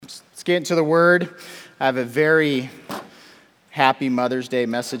Let's get into the Word. I have a very happy Mother's Day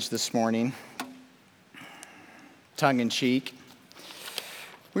message this morning, tongue-in-cheek.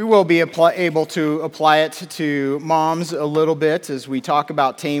 We will be able to apply it to moms a little bit as we talk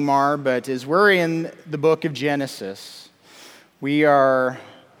about Tamar, but as we're in the book of Genesis, we are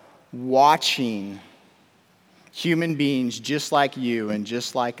watching human beings just like you and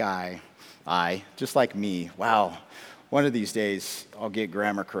just like I, just like me. Wow. One of these days, I'll get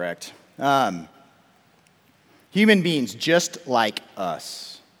grammar correct. Human beings just like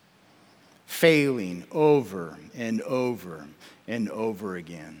us, failing over and over and over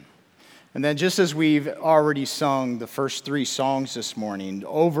again. And then just as we've already sung the first three songs this morning,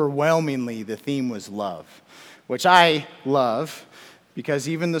 overwhelmingly the theme was love, which I love because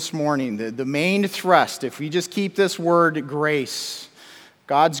even this morning, the main thrust, if we just keep this word grace,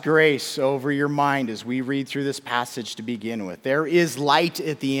 God's grace over your mind as we read through this passage to begin with. There is light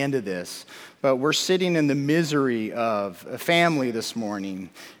at the end of this, but we're sitting in the misery of a family this morning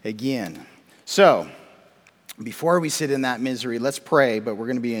again. So, before we sit in that misery, let's pray, but we're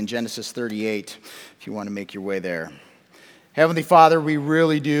going to be in Genesis 38 if you want to make your way there. Heavenly Father, we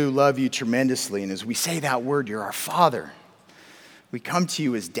really do love you tremendously, and as we say that word, you're our Father. We come to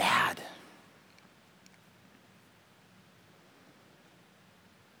you as Dad.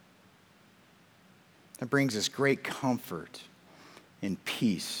 That brings us great comfort and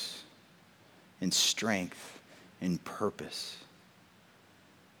peace and strength and purpose.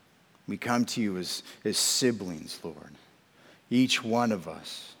 We come to you as siblings, Lord. Each one of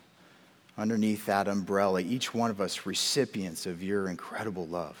us underneath that umbrella, each one of us recipients of your incredible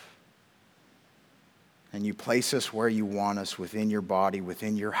love. And you place us where you want us, within your body,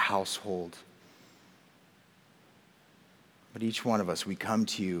 within your household. But each one of us, we come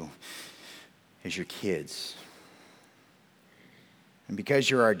to you as your kids. And because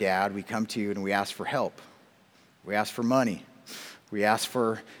you're our dad, we come to you and we ask for help. We ask for money. We ask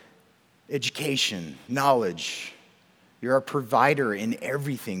for education, knowledge. You're our provider in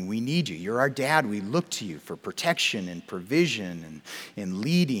everything. We need you. You're our dad. We look to you for protection and provision and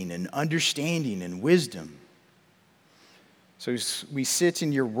leading and understanding and wisdom. So as we sit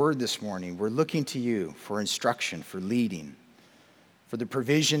in your word this morning, we're looking to you for instruction, for leading, for the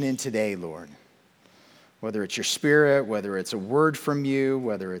provision in today, Lord. Whether it's your spirit, whether it's a word from you,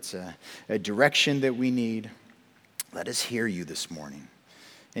 whether it's a direction that we need, let us hear you this morning.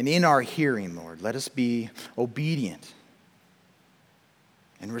 And in our hearing, Lord, let us be obedient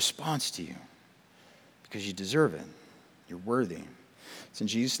in response to you because you deserve it. You're worthy. It's in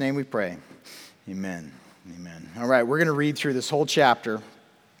Jesus' name we pray. Amen. Amen. All right, we're going to read through this whole chapter.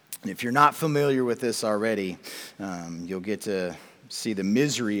 And if you're not familiar with this already, you'll get to see the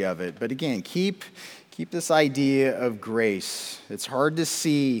misery of it. But again, keep this idea of grace. It's hard to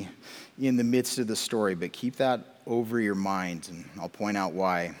see in the midst of the story, but keep that over your mind, and I'll point out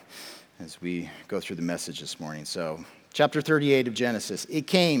why as we go through the message this morning. So, chapter 38 of Genesis. It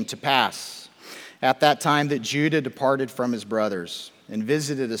came to pass at that time that Judah departed from his brothers and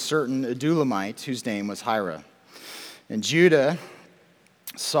visited a certain Adulamite whose name was Hira. And Judah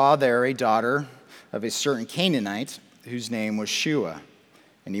saw there a daughter of a certain Canaanite whose name was Shua.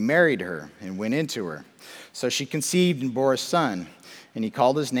 And he married her and went into her. So she conceived and bore a son, and he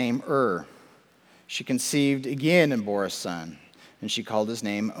called his name She conceived again and bore a son, and she called his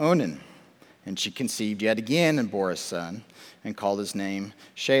name Onan. And she conceived yet again and bore a son, and called his name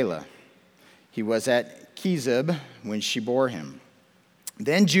Shelah. He was at Chezib when she bore him.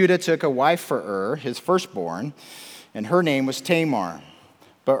 Then Judah took a wife for his firstborn, and her name was Tamar.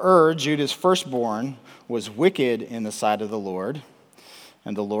 But Judah's firstborn, was wicked in the sight of the Lord,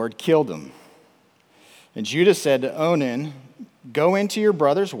 and the Lord killed him. And Judah said to Onan, "Go into your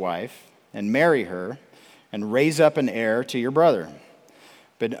brother's wife, and marry her, and raise up an heir to your brother."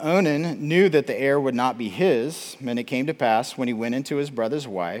 But Onan knew that the heir would not be his, and it came to pass, when he went into his brother's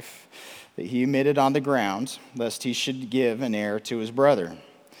wife, that he emitted on the ground, lest he should give an heir to his brother.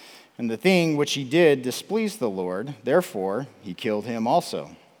 And the thing which he did displeased the Lord, therefore he killed him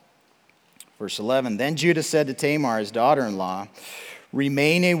also. Verse 11, Then Judah said to Tamar, his daughter-in-law,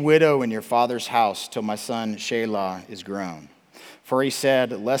 "Remain a widow in your father's house till my son Shelah is grown." For he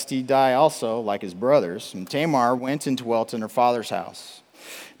said, lest he die also like his brothers. And Tamar went and dwelt in her father's house.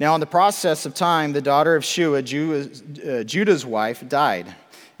 Now in the process of time, the daughter of Shua, Judah's wife, died,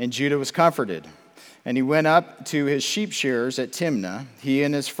 and Judah was comforted. And he went up to his sheep shearers at Timnah, he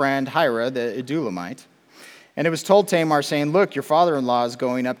and his friend Hira the Adulamite. And it was told Tamar, saying, "Look, your father-in-law is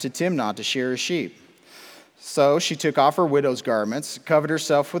going up to Timnah to shear his sheep." So she took off her widow's garments, covered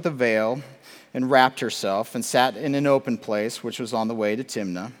herself with a veil, and wrapped herself and sat in an open place which was on the way to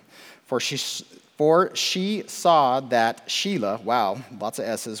Timnah. For she saw that Shelah, wow, lots of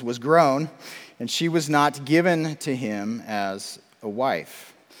S's, was grown, and she was not given to him as a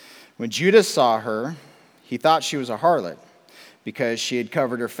wife. When Judah saw her, he thought she was a harlot, because she had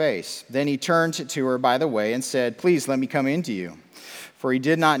covered her face. Then he turned to her by the way and said, "Please let me come in to you." For he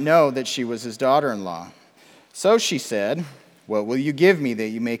did not know that she was his daughter-in-law. So she said, "What will you give me that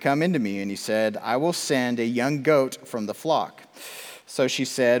you may come into me?" And he said, "I will send a young goat from the flock." So she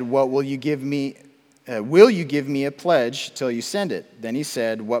said, "What will you give me? Will you give me a pledge till you send it?" Then he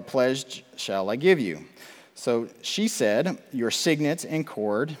said, "What pledge shall I give you?" So she said, "Your signet and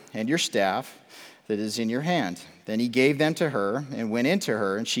cord and your staff that is in your hand." Then he gave them to her and went into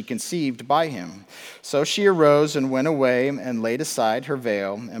her, and she conceived by him. So she arose and went away and laid aside her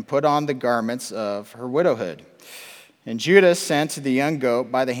veil and put on the garments of her widowhood. And Judah sent the young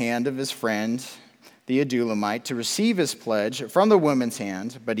goat by the hand of his friend, the Adullamite, to receive his pledge from the woman's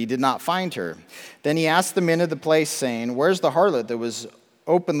hand, but he did not find her. Then he asked the men of the place, saying, "Where's the harlot that was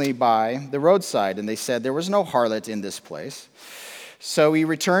openly by the roadside?" And they said, "There was no harlot in this place." So he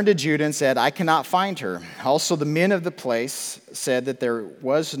returned to Judah and said, "I cannot find her." Also the men of the place said that there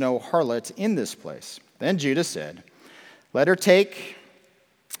was no harlot in this place. Then Judah said, "Let her take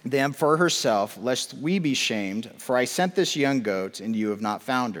them for herself, lest we be shamed, for I sent this young goat, and you have not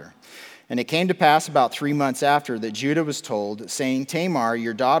found her." And it came to pass about 3 months after that Judah was told, saying, "Tamar,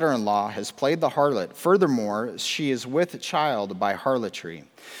 your daughter-in-law, has played the harlot. Furthermore, she is with child by harlotry."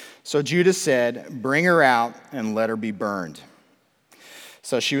 So Judah said, "Bring her out and let her be burned."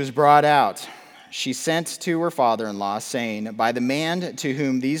 So she was brought out. She sent to her father-in-law, saying, "By the man to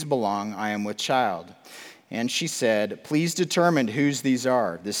whom these belong, I am with child." And she said, "Please determine whose these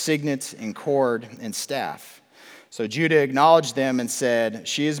are, the signet and cord and staff." So Judah acknowledged them and said,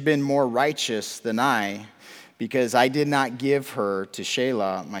 "She has been more righteous than I, because I did not give her to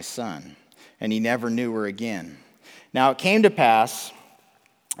Shelah my son." And he never knew her again. Now it came to pass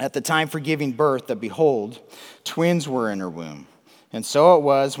at the time for giving birth that, behold, twins were in her womb. And so it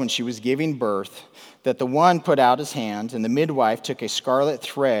was when she was giving birth that the one put out his hand, and the midwife took a scarlet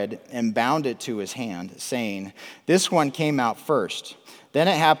thread and bound it to his hand, saying, "This one came out first." Then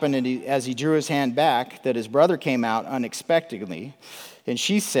it happened as he drew his hand back that his brother came out unexpectedly. And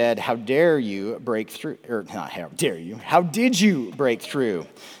she said, "How dare you break through?" Or not how dare you. "How did you break through?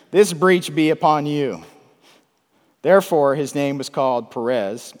 This breach be upon you." Therefore, his name was called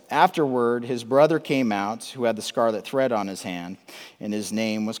Perez. Afterward, his brother came out, who had the scarlet thread on his hand, and his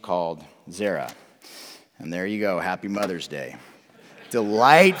name was called Zerah. And there you go. Happy Mother's Day.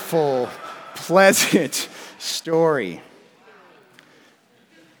 Delightful, pleasant story.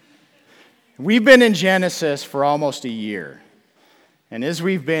 We've been in Genesis for almost a year. And as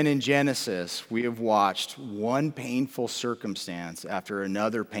we've been in Genesis, we have watched one painful circumstance after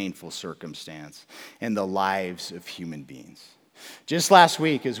another painful circumstance in the lives of human beings. Just last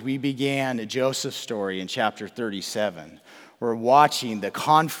week, as we began Joseph's story in chapter 37, we're watching the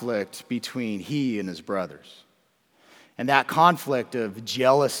conflict between he and his brothers. And that conflict of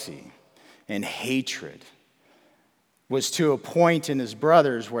jealousy and hatred was to a point in his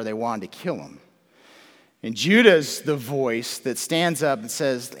brothers where they wanted to kill him. And Judah's the voice that stands up and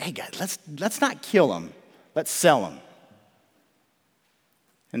says, "Hey guys, let's not kill him. Let's sell him."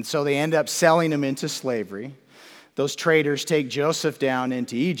 And so they end up selling him into slavery. Those traders take Joseph down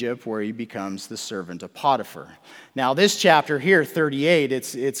into Egypt, where he becomes the servant of Potiphar. Now this chapter here, 38,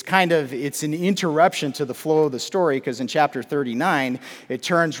 it's an interruption to the flow of the story, because in chapter 39, it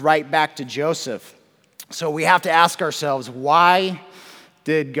turns right back to Joseph. So we have to ask ourselves, why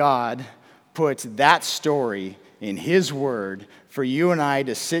did God put that story in his word for you and I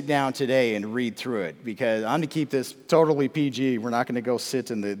to sit down today and read through it? Because I'm going to keep this totally PG. We're not going to go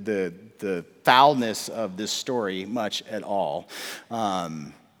sit in the foulness of this story much at all.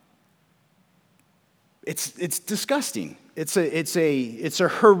 It's disgusting. It's a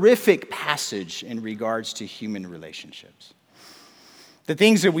horrific passage in regards to human relationships. The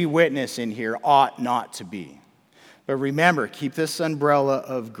things that we witness in here ought not to be. But remember, keep this umbrella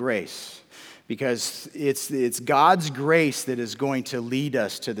of grace, because it's God's grace that is going to lead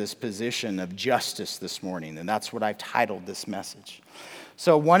us to this position of justice this morning, and that's what I've titled this message.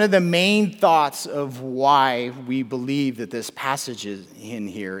 So one of the main thoughts of why we believe that this passage is in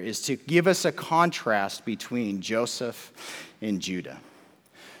here is to give us a contrast between Joseph and Judah.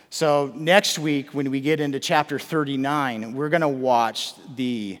 So next week, when we get into chapter 39, we're going to watch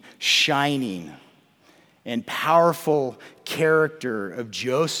the shining and powerful character of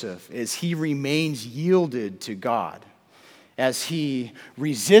Joseph as he remains yielded to God, as he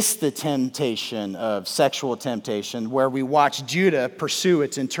resists the temptation of sexual temptation, where we watch Judah pursue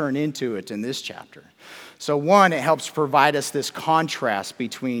it and turn into it in this chapter. So one, it helps provide us this contrast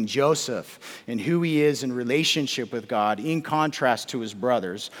between Joseph and who he is in relationship with God in contrast to his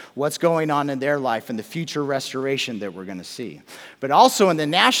brothers, what's going on in their life and the future restoration that we're going to see. But also in the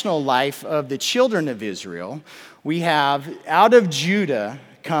national life of the children of Israel, we have out of Judah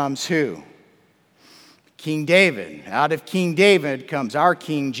comes who? King David. Out of King David comes our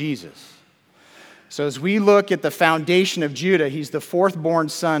King Jesus. So as we look at the foundation of Judah, he's the fourth-born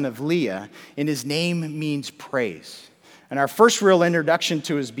son of Leah, and his name means praise. And our first real introduction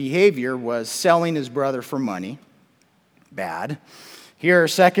to his behavior was selling his brother for money. Bad. Here, our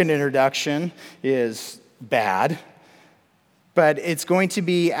second introduction is bad. But it's going to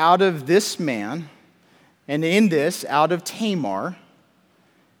be out of this man, and in this, out of Tamar,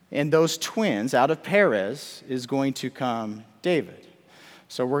 and those twins, out of Perez, is going to come David.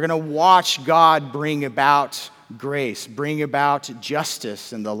 So we're going to watch God bring about grace, bring about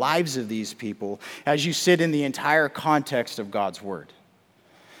justice in the lives of these people as you sit in the entire context of God's word.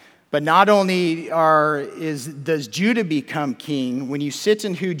 But not only does Judah become king when you sit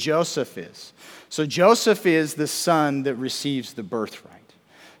in who Joseph is. So Joseph is the son that receives the birthright.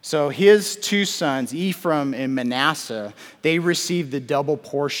 So his two sons, Ephraim and Manasseh, they receive the double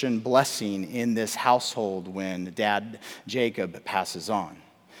portion blessing in this household when dad Jacob passes on.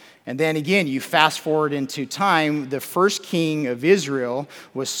 And then again, you fast forward into time, the first king of Israel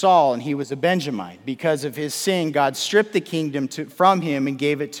was Saul, and he was a Benjamite. Because of his sin, God stripped the kingdom from him and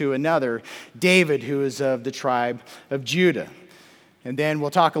gave it to another, David, who is of the tribe of Judah. And then we'll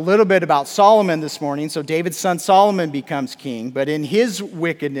talk a little bit about Solomon this morning. So David's son Solomon becomes king, but in his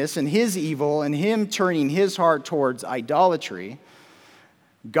wickedness and his evil and him turning his heart towards idolatry,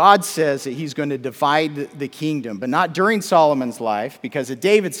 God says that he's going to divide the kingdom, but not during Solomon's life because of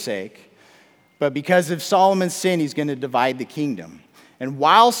David's sake, but because of Solomon's sin, he's going to divide the kingdom. And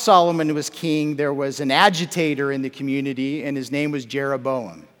while Solomon was king, there was an agitator in the community, and his name was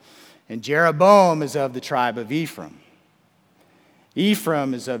Jeroboam. And Jeroboam is of the tribe of Ephraim.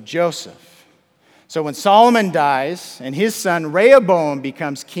 Ephraim is of Joseph. So when Solomon dies and his son Rehoboam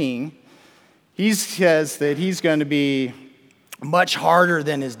becomes king, he says that he's going to be much harder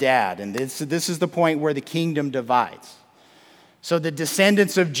than his dad. And this is the point where the kingdom divides. So the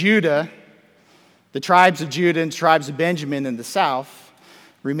descendants of Judah, the tribes of Judah and tribes of Benjamin in the south,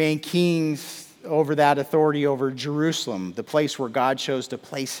 remain kings over that authority over Jerusalem, the place where God chose to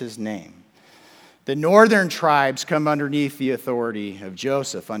place his name. The northern tribes come underneath the authority of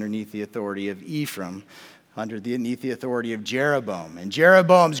Joseph, underneath the authority of Ephraim, underneath the authority of Jeroboam. And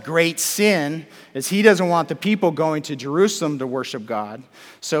Jeroboam's great sin is he doesn't want the people going to Jerusalem to worship God.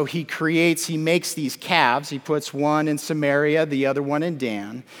 So he makes these calves. He puts one in Samaria, the other one in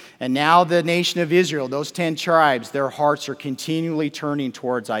Dan. And now the nation of Israel, those 10 tribes, their hearts are continually turning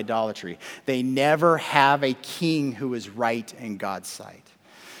towards idolatry. They never have a king who is right in God's sight.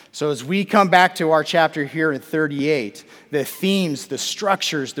 So as we come back to our chapter here in 38, the themes, the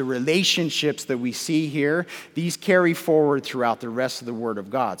structures, the relationships that we see here, these carry forward throughout the rest of the Word of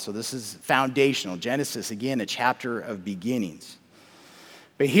God. So this is foundational. Genesis, again, a chapter of beginnings.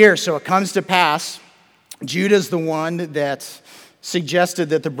 But here, so it comes to pass, Judah's the one that suggested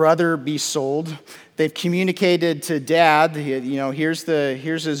that the brother be sold. They've communicated to dad, here's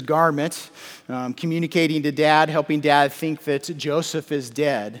his garment, communicating to dad, helping dad think that Joseph is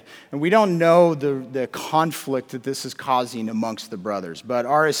dead. And we don't know the conflict that this is causing amongst the brothers. But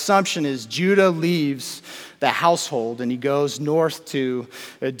our assumption is Judah leaves the household and he goes north to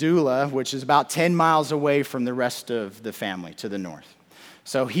Adullam, which is about 10 miles away from the rest of the family to the north.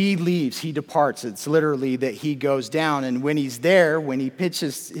 So he leaves, he departs. It's literally that he goes down. And when he's there, when he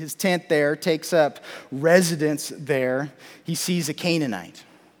pitches his tent there, takes up residence there, he sees a Canaanite.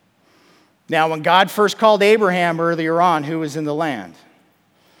 Now, when God first called Abraham earlier on, who was in the land?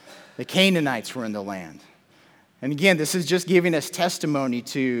 The Canaanites were in the land. And again, this is just giving us testimony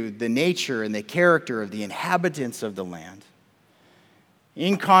to the nature and the character of the inhabitants of the land,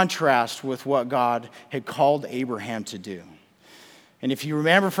 in contrast with what God had called Abraham to do. And if you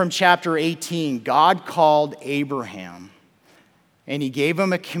remember from chapter 18, God called Abraham and he gave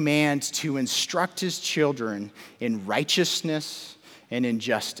him a command to instruct his children in righteousness and in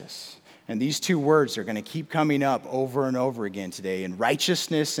justice. And these two words are going to keep coming up over and over again today, in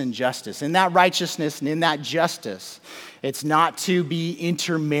righteousness and justice. In that righteousness and in that justice, it's not to be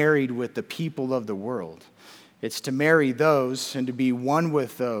intermarried with the people of the world. It's to marry those and to be one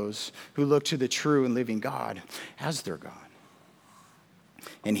with those who look to the true and living God as their God.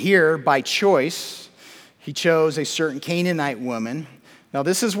 And here, by choice, He chose a certain Canaanite woman. Now,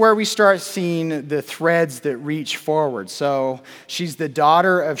 this is where we start seeing the threads that reach forward. So, she's the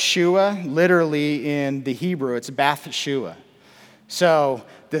daughter of Shua. Literally, in the Hebrew, it's Bathshua. So,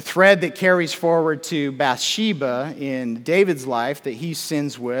 the thread that carries forward to Bathsheba in David's life that he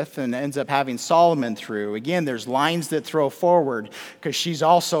sins with and ends up having Solomon through. Again, there's lines that throw forward because she's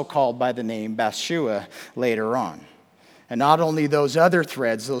also called by the name Bathshua later on. And not only those other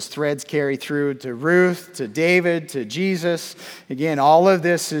threads, those threads carry through to Ruth, to David, to Jesus. Again, all of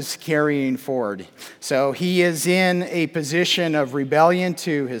this is carrying forward. So he is in a position of rebellion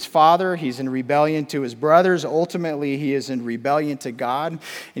to his father. He's in rebellion to his brothers. Ultimately, he is in rebellion to God.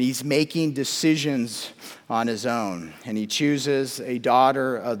 And he's making decisions on his own. And he chooses a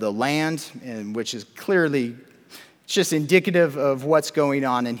daughter of the land, and which is clearly just indicative of what's going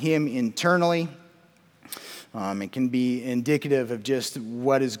on in him internally. It can be indicative of just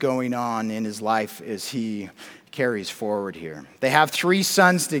what is going on in his life as he carries forward here. They have 3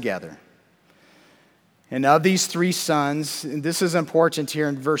 sons together. And of these 3 sons, and this is important here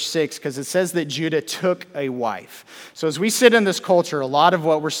in verse 6 because it says that Judah took a wife. So as we sit in this culture, a lot of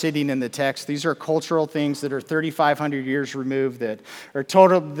what we're sitting in the text, these are cultural things that are 3,500 years removed that are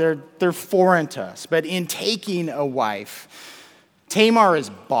they're foreign to us. But in taking a wife, Tamar is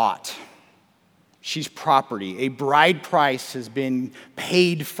bought. She's property. A bride price has been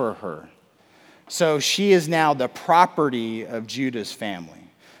paid for her. So she is now the property of Judah's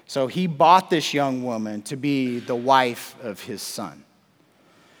family. So he bought this young woman to be the wife of his son.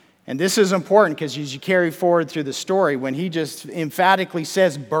 And this is important because as you carry forward through the story, when he just emphatically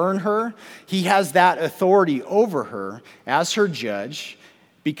says, burn her, he has that authority over her as her judge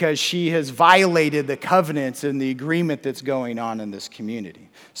because she has violated the covenants and the agreement that's going on in this community.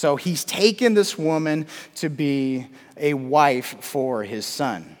 So he's taken this woman to be a wife for his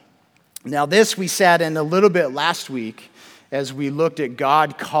son. Now this we sat in a little bit last week as we looked at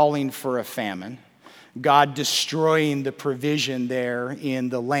God calling for a famine, God destroying the provision there in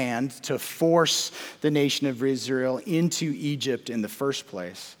the land to force the nation of Israel into Egypt in the first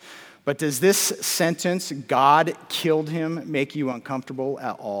place. But does this sentence, God killed him, make you uncomfortable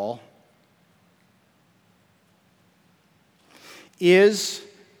at all? Is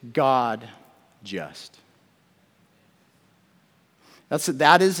God just?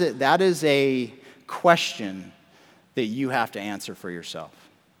 That is a question that you have to answer for yourself.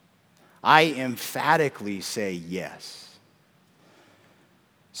 I emphatically say yes.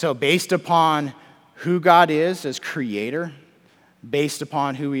 So based upon who God is as creator, based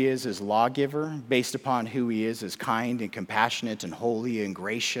upon who he is as lawgiver, based upon who he is as kind and compassionate and holy and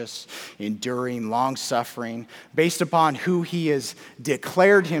gracious, enduring, long-suffering, based upon who he has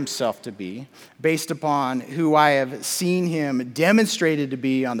declared himself to be, based upon who I have seen him demonstrated to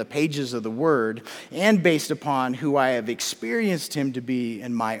be on the pages of the Word, and based upon who I have experienced him to be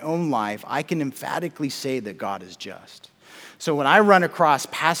in my own life, I can emphatically say that God is just. So when I run across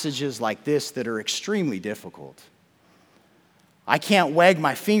passages like this that are extremely difficult, I can't wag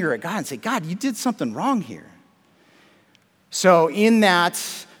my finger at God and say, God, you did something wrong here. So in that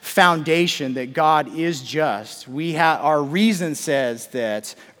foundation that God is just, our reason says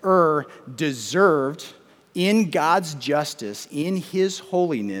that deserved in God's justice, in his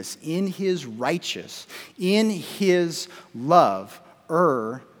holiness, in his righteous, in his love,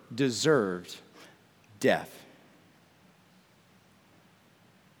 deserved death.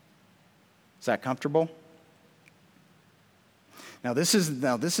 Is that comfortable? Now this is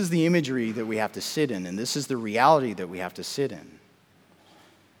the imagery that we have to sit in, and this is the reality that we have to sit in.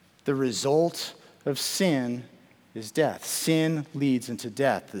 The result of sin is death. Sin leads into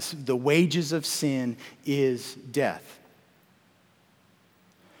death. The wages of sin is death.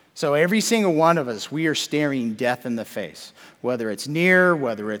 So every single one of us, we are staring death in the face. Whether it's near,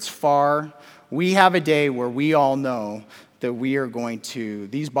 whether it's far, we have a day where we all know that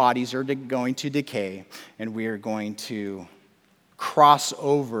these bodies are going to decay, and we are going to cross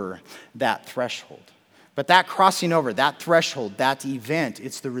over that threshold. But that crossing over, that threshold, that event,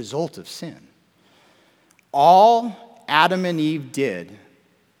 it's the result of sin. All Adam and Eve did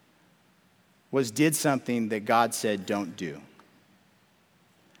something that God said don't do.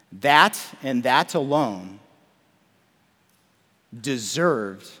 That and that alone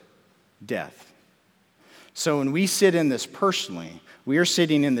deserved death. So when we sit in this personally, we are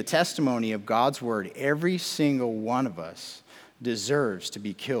sitting in the testimony of God's word. Every single one of us deserves to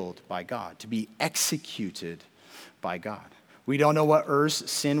be killed by God, to be executed by God. We don't know what Er's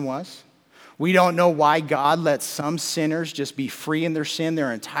sin was. We don't know why God let some sinners just be free in their sin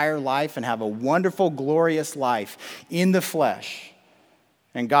their entire life and have a wonderful, glorious life in the flesh.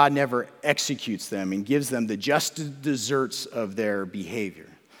 And God never executes them and gives them the just deserts of their behavior.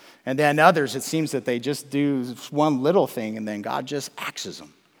 And then others, it seems that they just do one little thing and then God just axes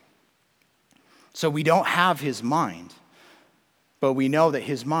them. So we don't have his mind, but we know that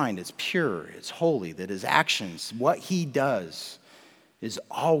his mind is pure, it's holy, that his actions, what he does, is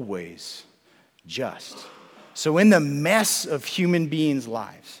always just. So in the mess of human beings'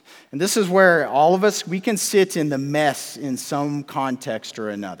 lives, and this is where all of us, we can sit in the mess in some context or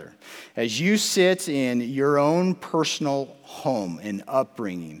another. As you sit in your own personal home and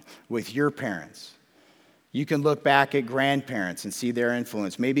upbringing with your parents, you can look back at grandparents and see their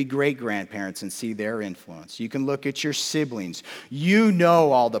influence, maybe great-grandparents and see their influence. You can look at your siblings. You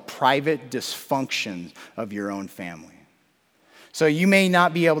know all the private dysfunctions of your own family. So you may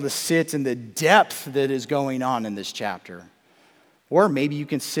not be able to sit in the depth that is going on in this chapter, or maybe you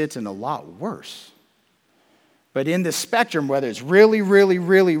can sit in a lot worse. But in the spectrum, whether it's really, really,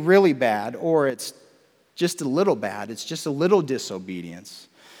 really, really bad, or it's just a little bad, it's just a little disobedience,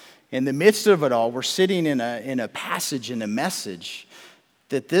 in the midst of it all, we're sitting in a passage, in a message,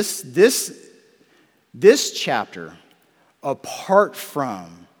 that this chapter, apart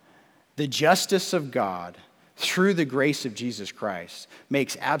from the justice of God, through the grace of Jesus Christ,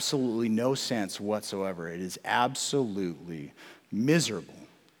 makes absolutely no sense whatsoever. It is absolutely miserable.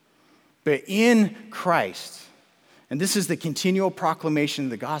 But in Christ, and this is the continual proclamation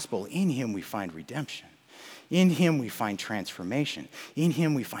of the gospel, in him we find redemption. In him we find transformation. In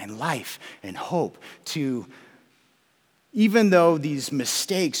him we find life and hope to, even though these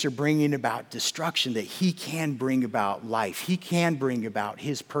mistakes are bringing about destruction, that he can bring about life. He can bring about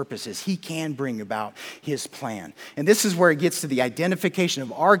his purposes. He can bring about his plan. And this is where it gets to the identification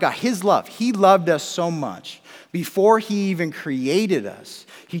of our God, his love. He loved us so much. Before he even created us,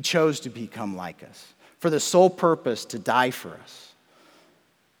 he chose to become like us for the sole purpose to die for us.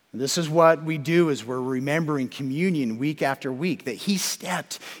 This is what we do as we're remembering communion week after week, that he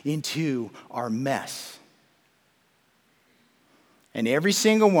stepped into our mess. And every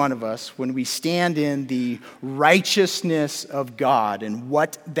single one of us, when we stand in the righteousness of God and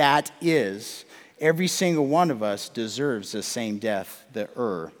what that is, every single one of us deserves the same death that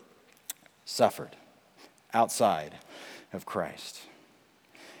suffered outside of Christ.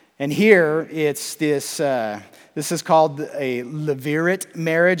 And here it's this is called a levirate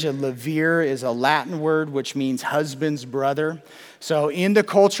marriage. A levir is a Latin word which means husband's brother. So in the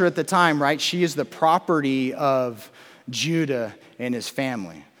culture at the time, right, she is the property of Judah and his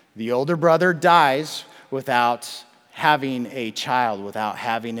family. The older brother dies without having a child, without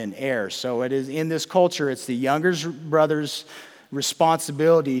having an heir. So it is in this culture, it's the younger brother's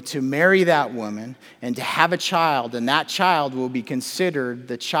responsibility to marry that woman and to have a child, and that child will be considered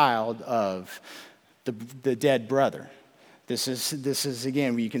the child of the dead brother. This is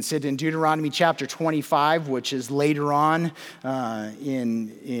again, you can sit in Deuteronomy chapter 25, which is later on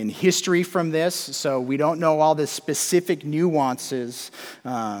in history from this. So we don't know all the specific nuances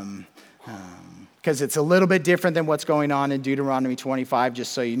because it's a little bit different than what's going on in Deuteronomy 25,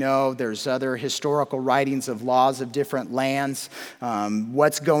 just so you know. There's other historical writings of laws of different lands.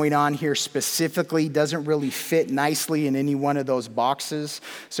 What's going on here specifically doesn't really fit nicely in any one of those boxes.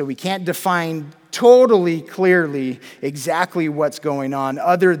 So we can't define totally clearly exactly what's going on,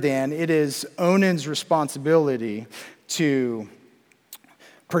 other than it is Onan's responsibility to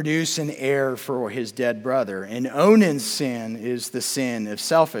produce an heir for his dead brother. And Onan's sin is the sin of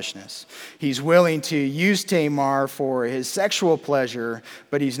selfishness. He's willing to use Tamar for his sexual pleasure,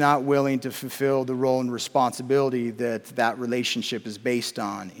 but he's not willing to fulfill the role and responsibility that relationship is based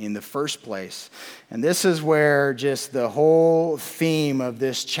on in the first place. And this is where just the whole theme of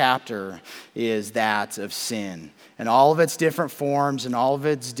this chapter is that of sin. And all of its different forms and all of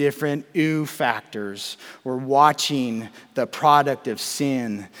its different factors. We're watching the product of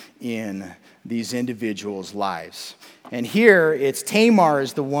sin in these individuals' lives. And here, it's Tamar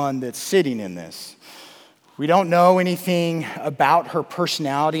is the one that's sitting in this. We don't know anything about her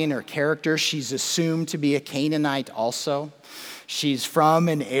personality and her character. She's assumed to be a Canaanite also. She's from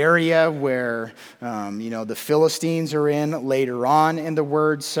an area where, the Philistines are in later on in the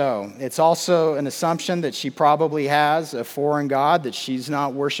word. So it's also an assumption that she probably has a foreign god, that she's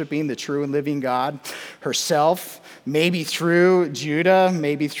not worshiping the true and living God herself. Maybe through Judah,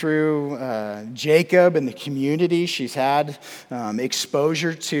 maybe through Jacob and the community, she's had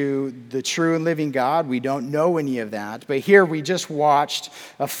exposure to the true and living God. We don't know any of that. But here we just watched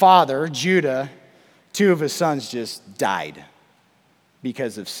a father, Judah, two of his sons just died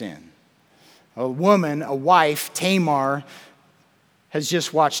because of sin. A woman, a wife, Tamar, has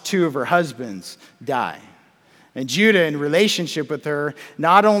just watched two of her husbands die. And Judah, in relationship with her,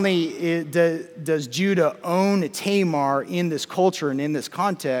 not only does Judah own Tamar in this culture and in this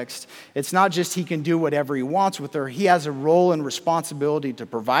context, it's not just he can do whatever he wants with her. He has a role and responsibility to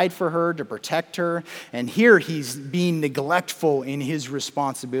provide for her, to protect her. And here he's being neglectful in his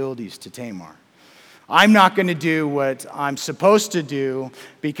responsibilities to Tamar. I'm not going to do what I'm supposed to do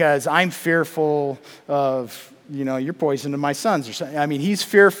because I'm fearful of, you're poisoning my sons or something. I mean, he's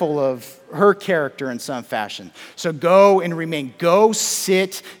fearful of her character in some fashion. So go and remain. Go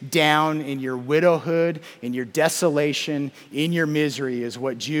sit down in your widowhood, in your desolation, in your misery is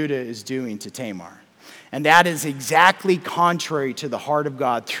what Judah is doing to Tamar. And that is exactly contrary to the heart of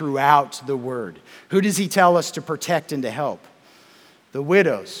God throughout the word. Who does he tell us to protect and to help? The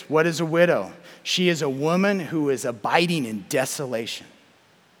widows. What is a widow? She is a woman who is abiding in desolation.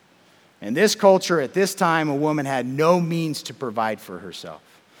 In this culture, at this time, a woman had no means to provide for herself.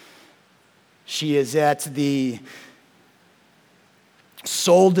 She is at the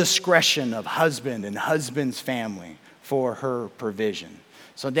sole discretion of husband and husband's family for her provision.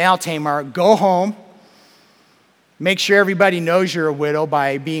 So now, Tamar, go home. Make sure everybody knows you're a widow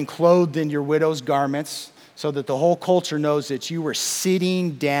by being clothed in your widow's garments so that the whole culture knows that you were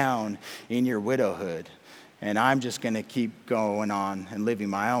sitting down in your widowhood. And I'm just going to keep going on and living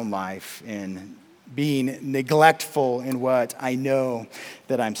my own life and being neglectful in what I know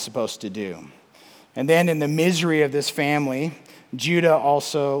that I'm supposed to do. And then in the misery of this family, Judah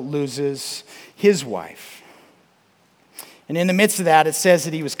also loses his wife. And in the midst of that, it says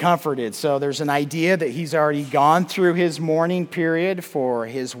that he was comforted. So there's an idea that he's already gone through his mourning period for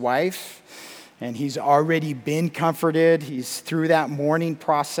his wife. And he's already been comforted. He's through that mourning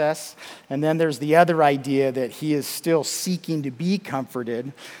process. And then there's the other idea that he is still seeking to be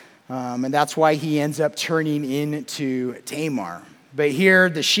comforted. And that's why he ends up turning into Tamar. But here,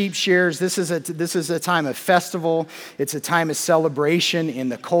 the sheep shears, this is a time of festival. It's a time of celebration in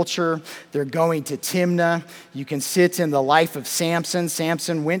the culture. They're going to Timnah. You can sit in the life of Samson.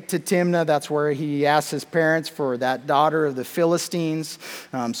 Samson went to Timnah. That's where he asked his parents for that daughter of the Philistines.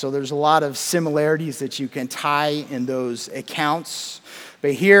 So there's a lot of similarities that you can tie in those accounts.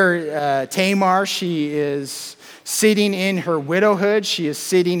 But here, Tamar, she is sitting in her widowhood. She is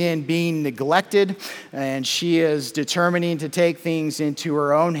sitting in being neglected, and she is determining to take things into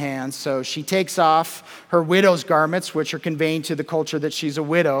her own hands. So she takes off her widow's garments, which are conveying to the culture that she's a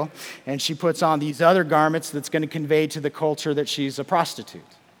widow, and she puts on these other garments that's going to convey to the culture that she's a prostitute.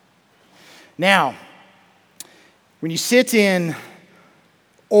 Now, when you sit in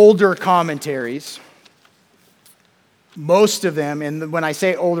older commentaries, most of them, and when I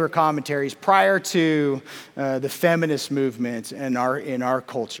say older commentaries, prior to the feminist movement in our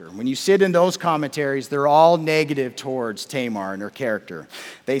culture, when you sit in those commentaries, they're all negative towards Tamar and her character.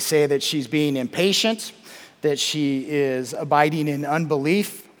 They say that she's being impatient, that she is abiding in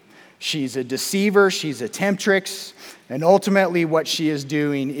unbelief, she's a deceiver, she's a temptress, and ultimately what she is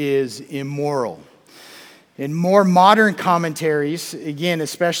doing is immoral. In more modern commentaries, again,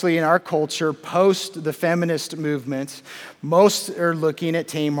 especially in our culture, post the feminist movement, most are looking at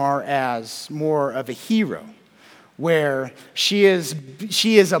Tamar as more of a hero, where she is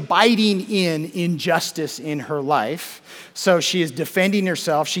abiding in injustice in her life. So she is defending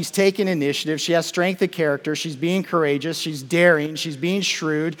herself. She's taking initiative. She has strength of character. She's being courageous. She's daring. She's being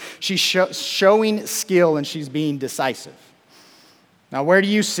shrewd. She's showing skill, and she's being decisive. Now, where do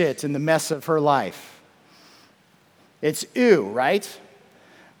you sit in the mess of her life? It's right?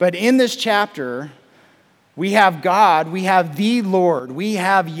 But in this chapter, we have God, we have the Lord, we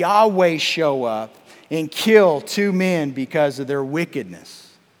have Yahweh show up and kill two men because of their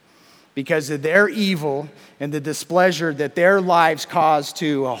wickedness, because of their evil and the displeasure that their lives caused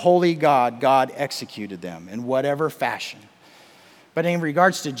to a holy God. God executed them in whatever fashion. But in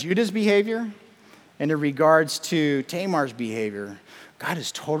regards to Judah's behavior and in regards to Tamar's behavior, God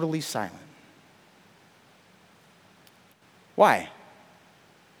is totally silent. Why?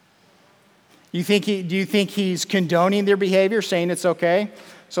 Do you think he's condoning their behavior, saying it's okay?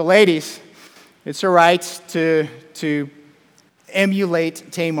 So ladies, it's all right to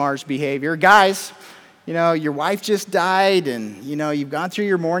emulate Tamar's behavior. Guys, your wife just died and, you've gone through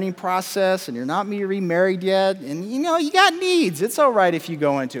your mourning process and you're not remarried yet and, you got needs. It's all right if you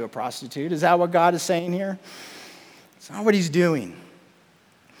go into a prostitute. Is that what God is saying here? It's not what he's doing.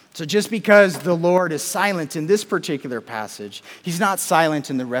 So just because the Lord is silent in this particular passage, he's not silent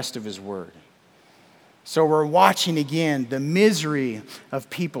in the rest of his word. So we're watching again the misery of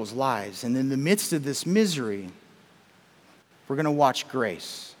people's lives. And in the midst of this misery, we're going to watch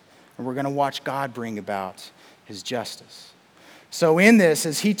grace. And we're going to watch God bring about his justice. So in this,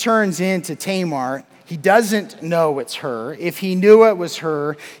 as he turns into Tamar, He doesn't know it's her. If he knew it was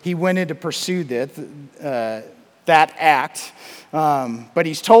her, he went in to pursue that act. But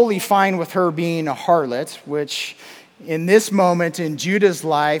he's totally fine with her being a harlot, which in this moment in Judah's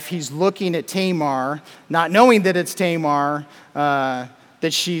life, he's looking at Tamar, not knowing that it's Tamar, that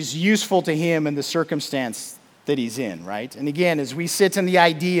she's useful to him in the circumstance that he's in, right? And again, as we sit in the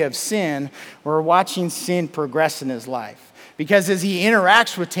idea of sin, we're watching sin progress in his life. Because as he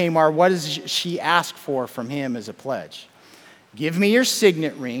interacts with Tamar, what does she ask for from him as a pledge? Give me your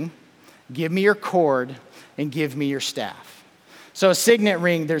signet ring, give me your cord, and give me your staff. So a signet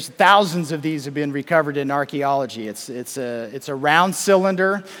ring, there's thousands of these have been recovered in archaeology. It's a round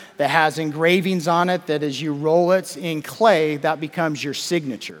cylinder that has engravings on it that as you roll it in clay, that becomes your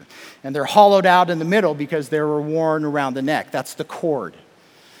signature. And they're hollowed out in the middle because they were worn around the neck. That's the cord.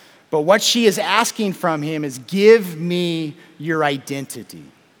 But what she is asking from him is, give me your identity.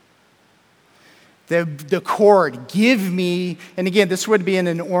 The cord, give me, and again, this would be in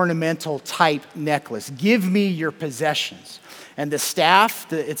an ornamental type necklace. Give me your possessions. And the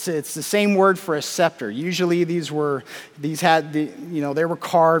staff, it's the same word for a scepter. Usually they were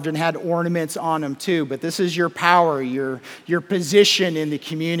carved and had ornaments on them too. But this is your power, your position in the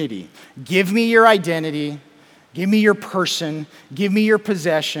community. Give me your identity, give me your person, give me your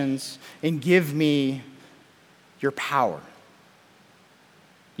possessions, and give me your power,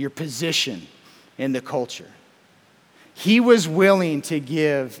 your position in the culture. He was willing to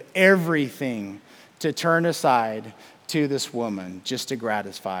give everything to turn aside to this woman just to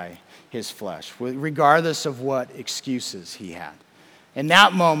gratify his flesh, regardless of what excuses he had. In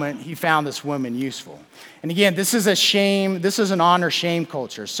that moment, he found this woman useful. And again, this is an honor-shame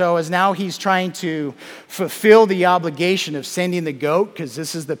culture. So as now he's trying to fulfill the obligation of sending the goat, because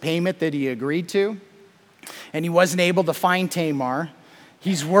this is the payment that he agreed to, and he wasn't able to find Tamar,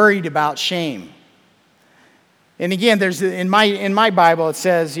 he's worried about shame. And again, in my Bible, it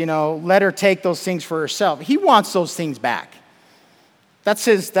says, let her take those things for herself. He wants those things back. That's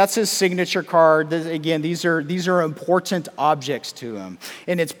his signature card. Again, these are important objects to him.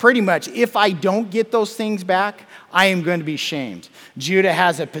 And it's pretty much, if I don't get those things back, I am going to be shamed. Judah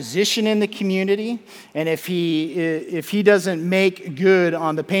has a position in the community, and if he doesn't make good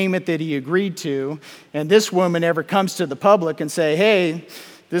on the payment that he agreed to, and this woman ever comes to the public and say, hey,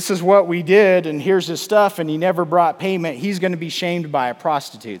 this is what we did, and here's his stuff, and he never brought payment, he's going to be shamed by a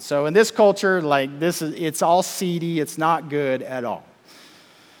prostitute. So in this culture, it's all seedy, it's not good at all.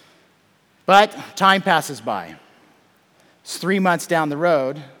 But time passes by. It's 3 months down the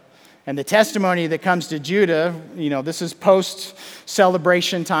road, and the testimony that comes to Judah, this is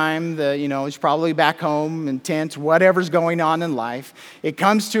post-celebration time, he's probably back home in tent, whatever's going on in life. It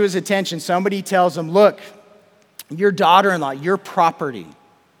comes to his attention, somebody tells him, look, your daughter-in-law, your property,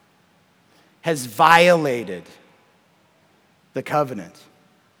 has violated the covenant.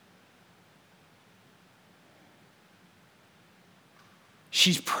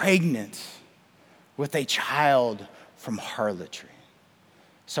 She's pregnant with a child from harlotry.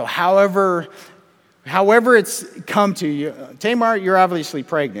 So however it's come to you, Tamar, you're obviously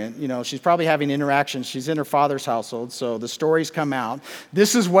pregnant. She's probably having interactions. She's in her father's household, so the stories come out.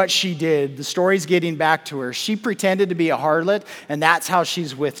 This is what she did. The story's getting back to her. She pretended to be a harlot, and that's how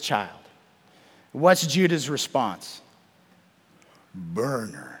she's with child. What's Judah's response?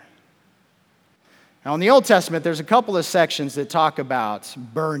 Burn her. Now, in the Old Testament, there's a couple of sections that talk about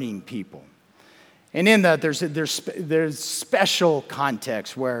burning people. And in that, there's special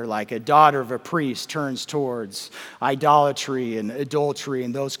context where, like, a daughter of a priest turns towards idolatry and adultery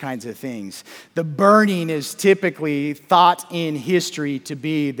and those kinds of things. The burning is typically thought in history to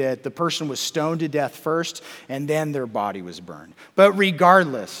be that the person was stoned to death first and then their body was burned. But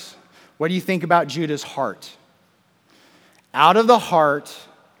regardless, what do you think about Judah's heart? Out of the heart,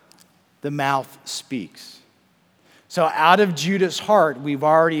 the mouth speaks. So out of Judah's heart, we've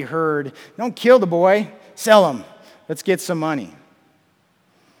already heard, don't kill the boy, sell him. Let's get some money.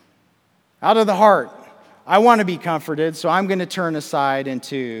 Out of the heart, I want to be comforted, so I'm going to turn aside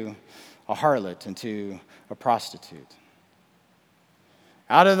into a harlot, into a prostitute.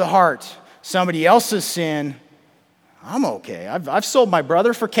 Out of the heart, somebody else's sin, I'm okay. I've sold my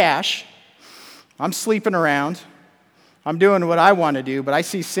brother for cash. I'm sleeping around. I'm doing what I want to do, but I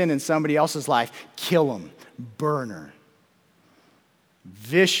see sin in somebody else's life. Kill him. Burn her.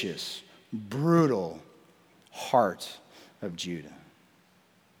 Vicious, brutal heart of Judah.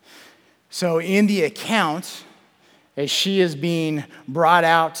 So in the account, as she is being brought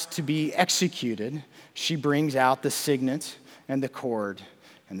out to be executed, she brings out the signet and the cord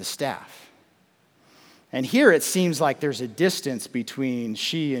and the staff. And here it seems like there's a distance between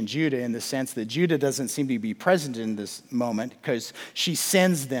she and Judah in the sense that Judah doesn't seem to be present in this moment because she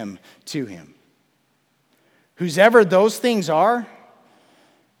sends them to him. Whosever those things are,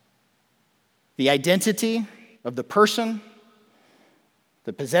 the identity of the person,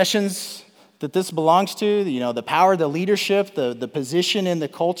 the possessions that this belongs to, the power, the leadership, the position in the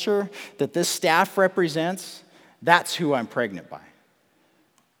culture that this staff represents, that's who I'm pregnant by.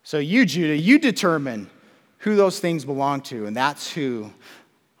 So you, Judah, you determine who those things belong to, and that's whose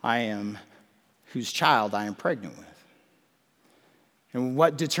child I am pregnant with. And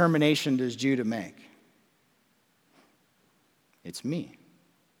what determination does Judah make? It's me.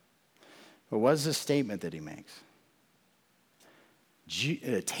 But what is the statement that he makes?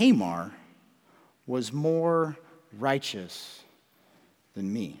 Tamar was more righteous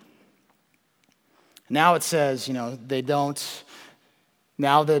than me. Now it says, they don't.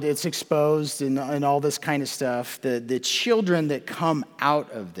 Now that it's exposed and all this kind of stuff, the children that come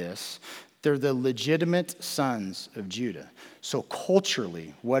out of this, they're the legitimate sons of Judah. So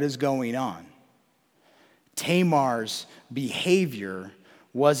culturally, what is going on? Tamar's behavior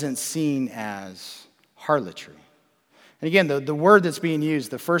wasn't seen as harlotry. And again, the word that's being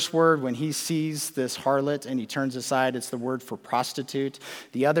used, the first word when he sees this harlot and he turns aside, it's the word for prostitute.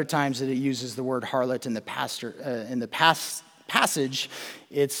 The other times that it uses the word harlot in the passage,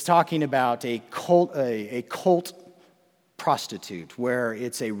 it's talking about a cult prostitute, where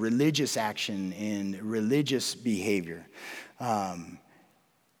it's a religious action and religious behavior.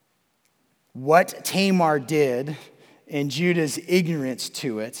 What Tamar did and Judah's ignorance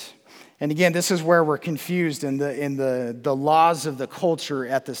to it, and again, this is where we're confused in the laws of the culture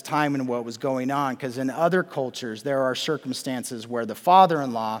at this time and what was going on, because in other cultures, there are circumstances where the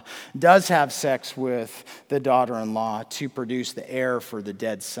father-in-law does have sex with the daughter-in-law to produce the heir for the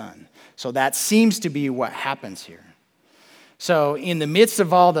dead son. So that seems to be what happens here. So in the midst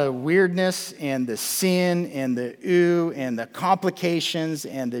of all the weirdness and the sin and the and the complications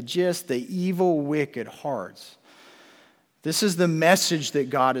and the evil, wicked hearts, this is the message that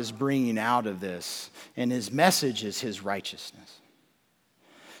God is bringing out of this, and his message is his righteousness.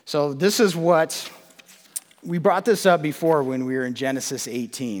 So this is what, we brought this up before when we were in Genesis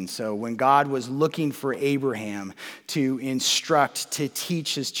 18. So when God was looking for Abraham to instruct, to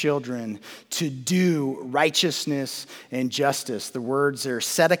teach his children to do righteousness and justice. The words are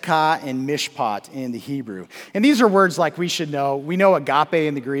tzedakah and mishpat in the Hebrew. And these are words like we should know. We know agape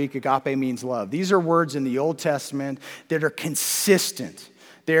in the Greek. Agape means love. These are words in the Old Testament that are consistent.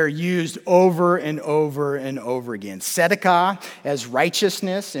 They're used over and over and over again. Tzedakah as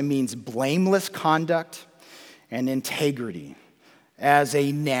righteousness, it means blameless conduct and integrity. As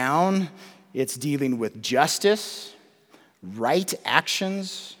a noun, it's dealing with justice, right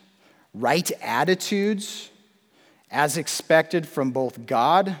actions, right attitudes, as expected from both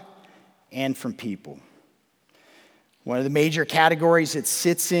God and from people. One of the major categories it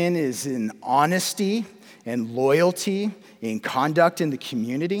sits in is in honesty and loyalty in conduct in the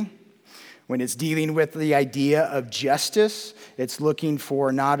community. When it's dealing with the idea of justice, it's looking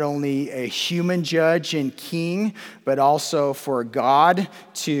for not only a human judge and king, but also for God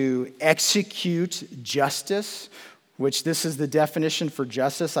to execute justice, which this is the definition for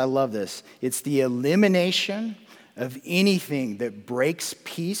justice. I love this. It's the elimination of anything that breaks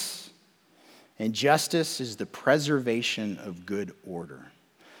peace, and justice is the preservation of good order.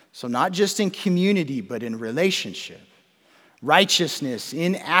 So not just in community, but in relationship. Righteousness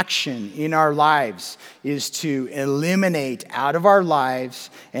in action in our lives is to eliminate out of our lives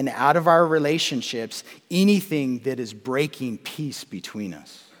and out of our relationships anything that is breaking peace between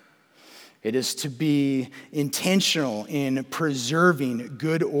us. It is to be intentional in preserving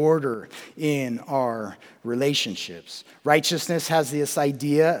good order in our relationships. Righteousness has this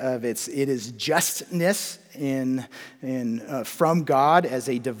idea of it is justness from God as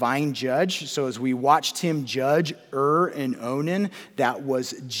a divine judge. So as we watched him judge and Onan, that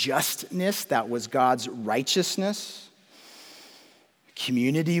was justness, that was God's righteousness.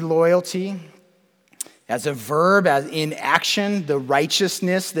 Community loyalty. As a verb, as in action, the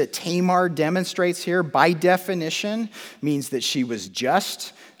righteousness that Tamar demonstrates here, by definition, means that she was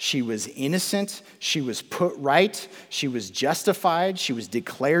just, she was innocent, she was put right, she was justified, she was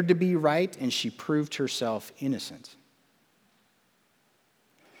declared to be right, and she proved herself innocent.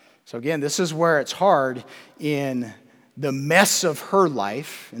 So again, this is where it's hard in the mess of her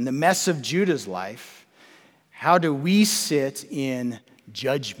life, in the mess of Judah's life. How do we sit in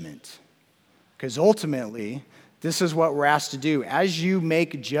judgment? Because ultimately, this is what we're asked to do. As you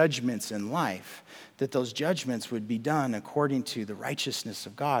make judgments in life, that those judgments would be done according to the righteousness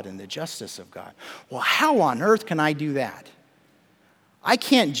of God and the justice of God. Well, how on earth can I do that? I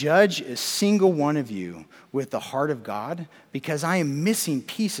can't judge a single one of you with the heart of God because I am missing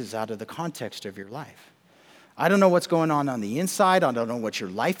pieces out of the context of your life. I don't know what's going on the inside. I don't know what your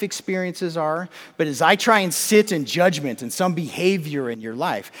life experiences are. But as I try and sit in judgment and some behavior in your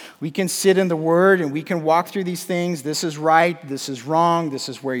life, we can sit in the Word and we can walk through these things. This is right. This is wrong. This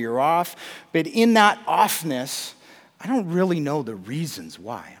is where you're off. But in that offness, I don't really know the reasons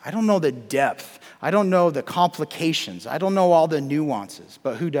why. I don't know the depth. I don't know the complications. I don't know all the nuances.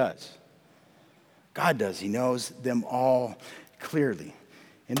 But who does? God does. He knows them all clearly.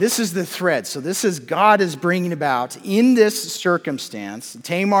 And this is the thread. So this is God is bringing about in this circumstance.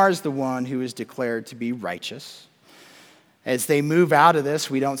 Tamar is the one who is declared to be righteous. As they move out of this,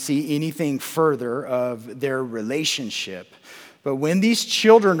 we don't see anything further of their relationship. But when these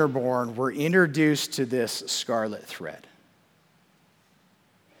children are born, we're introduced to this scarlet thread.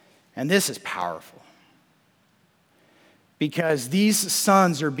 And this is powerful. Because these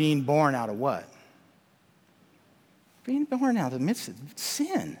sons are being born out of what? Being born out of the midst of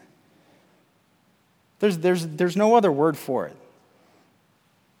sin. There's no other word for it.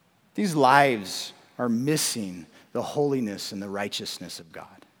 These lives are missing the holiness and the righteousness of God.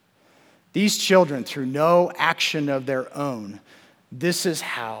 These children, through no action of their own, this is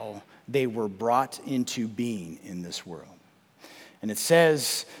how they were brought into being in this world. And it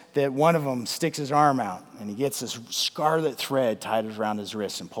says that one of them sticks his arm out and he gets this scarlet thread tied around his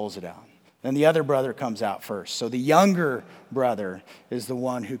wrist and pulls it out. Then the other brother comes out first. So the younger brother is the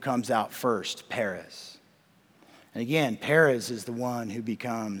one who comes out first, Perez. And again, Perez is the one who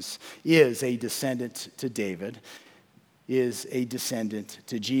is a descendant to David, is a descendant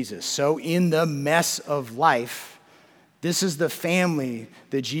to Jesus. So in the mess of life, this is the family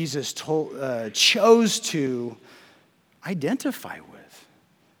that Jesus chose to identify with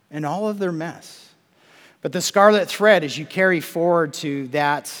in all of their mess. But the scarlet thread, as you carry forward to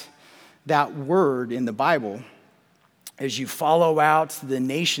that word in the Bible, as you follow out the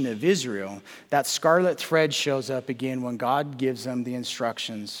nation of Israel, that scarlet thread shows up again when God gives them the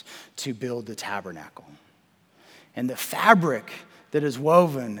instructions to build the tabernacle. And the fabric that is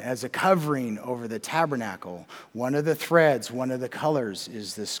woven as a covering over the tabernacle, one of the threads, one of the colors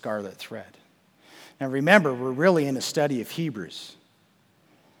is this scarlet thread. Now remember, we're really in a study of Hebrews.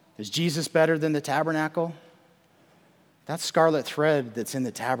 Is Jesus better than the tabernacle? That scarlet thread that's in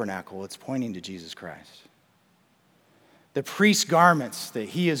the tabernacle, it's pointing to Jesus Christ. The priest's garments that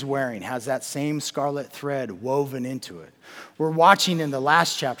he is wearing has that same scarlet thread woven into it. We're watching in the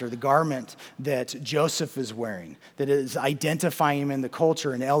last chapter the garment that Joseph is wearing, that is identifying him in the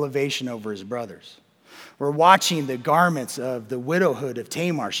culture and elevation over his brothers. We're watching the garments of the widowhood of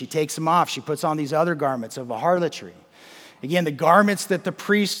Tamar. She takes them off. She puts on these other garments of a harlotry. Again, the garments that the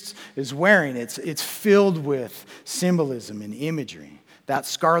priest is wearing, it's filled with symbolism and imagery. That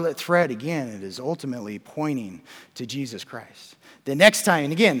scarlet thread, again, it is ultimately pointing to Jesus Christ. The next time,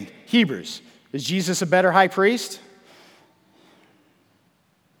 and again, Hebrews, is Jesus a better high priest?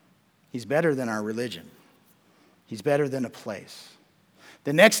 He's better than our religion. He's better than a place.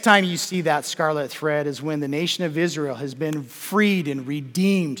 The next time you see that scarlet thread is when the nation of Israel has been freed and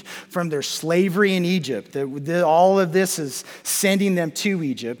redeemed from their slavery in Egypt. All of this is sending them to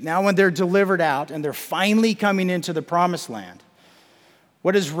Egypt. Now when they're delivered out and they're finally coming into the promised land,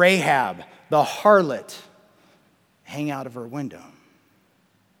 what does Rahab, the harlot, hang out of her window?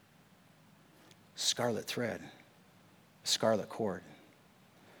 Scarlet thread, scarlet cord.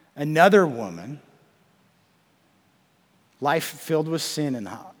 Another woman, life filled with sin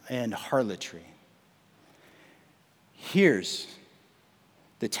and harlotry, hears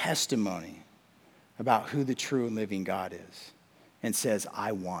the testimony about who the true and living God is and says,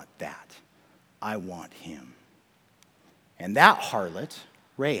 I want that. I want him. And that harlot,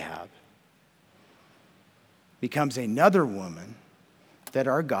 Rahab, becomes another woman that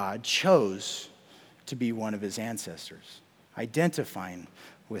our God chose to be one of his ancestors, identifying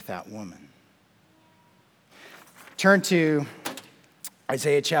with that woman. Turn to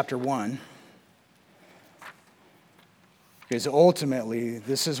Isaiah chapter 1, because ultimately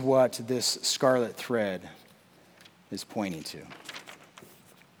this is what this scarlet thread is pointing to.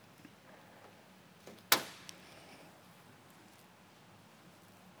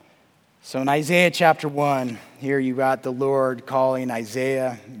 So in Isaiah chapter 1, here you got the Lord calling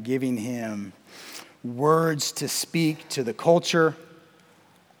Isaiah, giving him words to speak to the culture,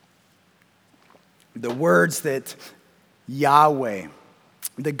 the words that Yahweh,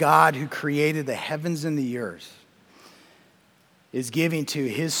 the God who created the heavens and the earth, is giving to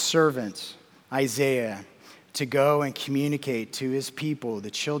his servant Isaiah to go and communicate to his people,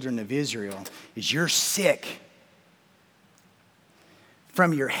 the children of Israel, is you're sick.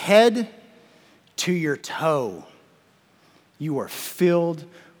 From your head to your toe, you are filled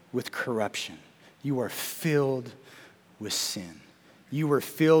with corruption. You are filled with sin. You are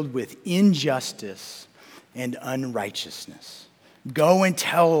filled with injustice and unrighteousness. Go and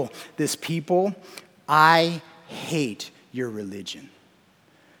tell this people, I hate your religion.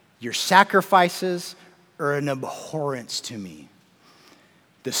 Your sacrifices are an abhorrence to me.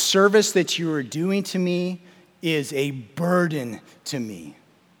 The service that you are doing to me is a burden to me.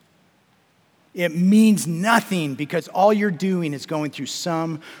 It means nothing because all you're doing is going through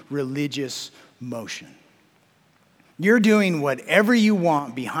some religious motion. You're doing whatever you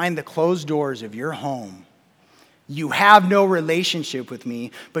want behind the closed doors of your home. You have no relationship with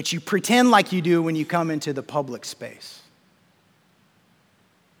me, but you pretend like you do when you come into the public space.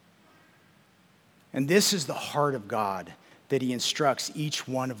 And this is the heart of God that he instructs each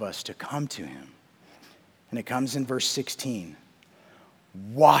one of us to come to him. And it comes in verse 16.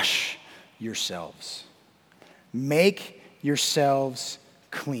 Wash yourselves. Make yourselves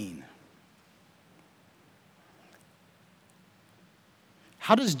clean.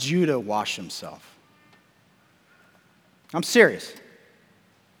 How does Judah wash himself? I'm serious.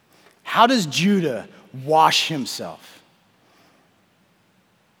 How does Judah wash himself?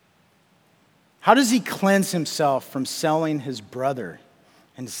 How does he cleanse himself from selling his brother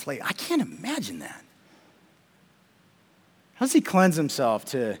into slavery? I can't imagine that. How does he cleanse himself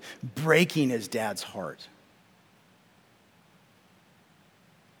to breaking his dad's heart?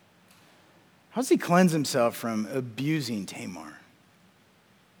 How does he cleanse himself from abusing Tamar?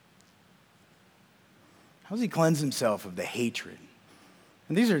 How does he cleanse himself of the hatred?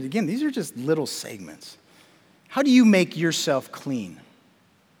 And these are just little segments. How do you make yourself clean?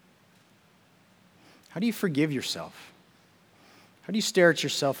 How do you forgive yourself? How do you stare at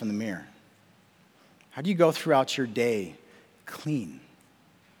yourself in the mirror? How do you go throughout your day clean?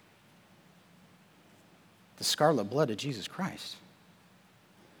 The scarlet blood of Jesus Christ.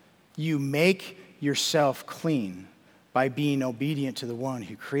 You make yourself clean by being obedient to the one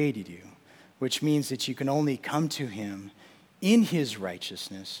who created you, which means that you can only come to him in his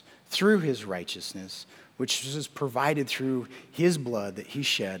righteousness, through his righteousness, which is provided through his blood that he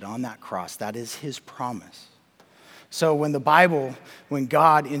shed on that cross. That is his promise. So when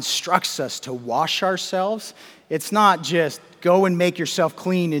God instructs us to wash ourselves, it's not just go and make yourself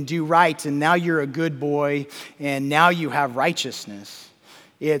clean and do right, and now you're a good boy, and now you have righteousness.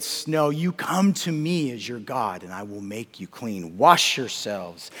 It's, no, you come to me as your God, and I will make you clean. Wash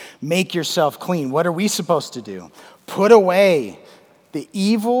yourselves. Make yourself clean. What are we supposed to do? Put away the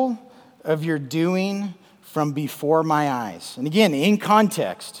evil of your doing from before my eyes. And again, in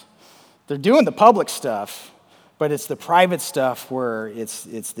context, they're doing the public stuff, but it's the private stuff where it's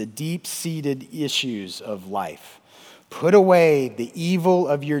the deep-seated issues of life. Put away the evil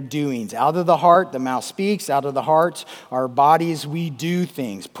of your doings. Out of the heart, the mouth speaks. Out of the heart, our bodies, we do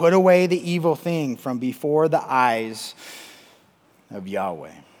things. Put away the evil thing from before the eyes of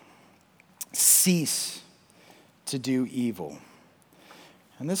Yahweh. Cease to do evil.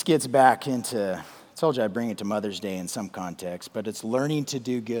 And this gets back into, I told you I'd bring it to Mother's Day in some context, but it's learning to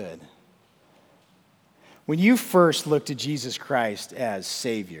do good. When you first looked at Jesus Christ as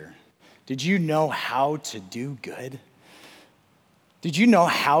Savior, did you know how to do good? Did you know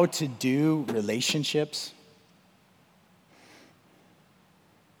how to do relationships?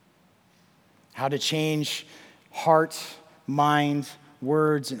 How to change heart, mind,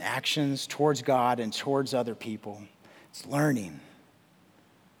 words, and actions towards God and towards other people? It's learning.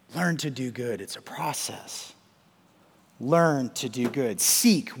 Learn to do good. It's a process. Learn to do good.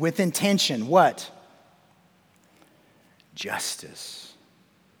 Seek with intention what? Justice.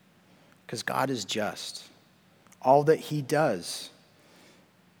 Because God is just. All that he does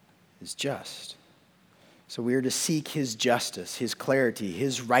is just. So we are to seek his justice, his clarity,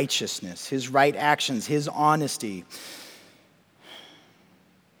 his righteousness, his right actions, his honesty.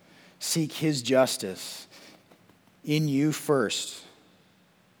 Seek his justice in you first.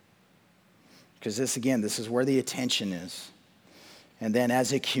 Because this is where the attention is. And then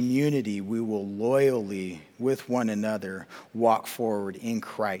as a community, we will loyally, with one another, walk forward in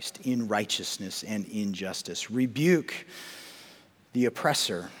Christ, in righteousness and in justice. Rebuke the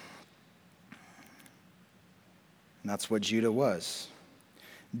oppressor. And that's what Judah was.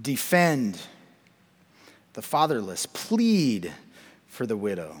 Defend the fatherless. Plead for the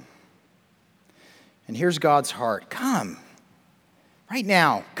widow. And here's God's heart. Come. Right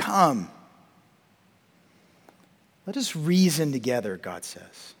now, come. Let us reason together, God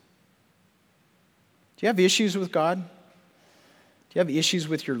says. Do you have issues with God? Do you have issues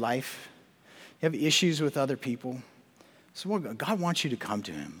with your life? Do you have issues with other people? So God wants you to come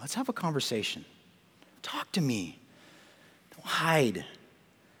to him. Let's have a conversation. Talk to me. Don't hide.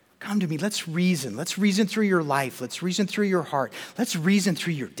 Come to me. Let's reason. Let's reason through your life. Let's reason through your heart. Let's reason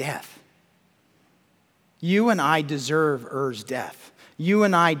through your death. You and I deserve Er's death. You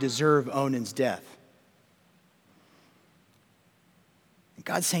and I deserve Onan's death. And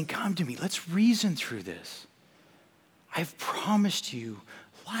God's saying, come to me. Let's reason through this. I've promised you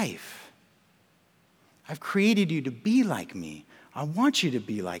life. I've created you to be like me. I want you to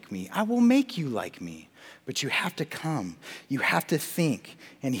be like me. I will make you like me. But you have to come. You have to think.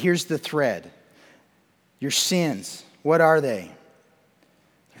 And here's the thread. Your sins, what are they?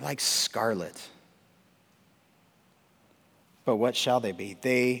 They're like scarlet. But what shall they be?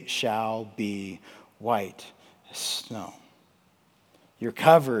 They shall be white as snow. You're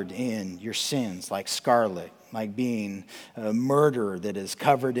covered in your sins like scarlet, like being a murderer that is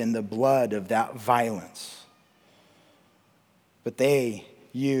covered in the blood of that violence. But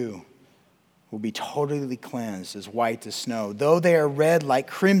you, will be totally cleansed as white as snow. Though they are red like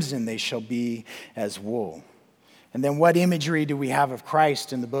crimson, they shall be as wool. And then what imagery do we have of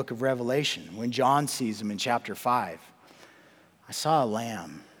Christ in the book of Revelation? When John sees him in chapter 5, I saw a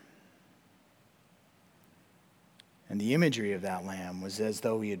lamb. And the imagery of that lamb was as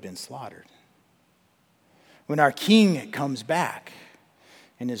though he had been slaughtered. When our King comes back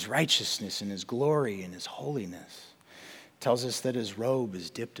in his righteousness and his glory and his holiness, tells us that his robe is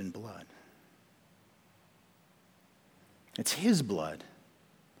dipped in blood. It's his blood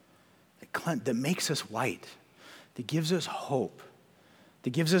that makes us white, that gives us hope, that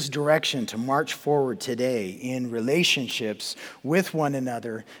gives us direction to march forward today in relationships with one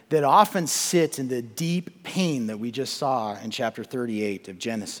another that often sit in the deep pain that we just saw in chapter 38 of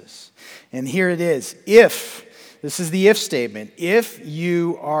Genesis. And here it is. This is the if statement, if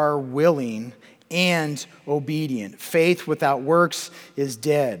you are willing and obedient. Faith without works is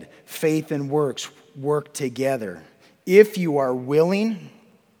dead. Faith and works work together. If you are willing,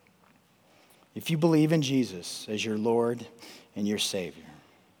 if you believe in Jesus as your Lord and your Savior,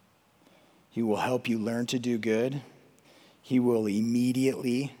 he will help you learn to do good. He will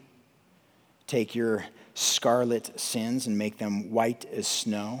immediately take your scarlet sins and make them white as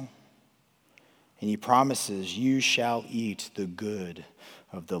snow. And he promises, you shall eat the good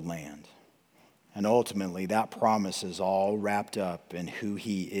of the land. And ultimately, that promise is all wrapped up in who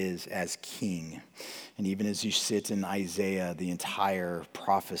he is as king. And even as you sit in Isaiah, the entire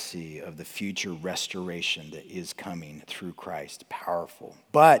prophecy of the future restoration that is coming through Christ, powerful.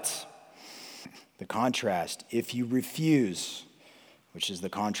 But the contrast, if you refuse, which is the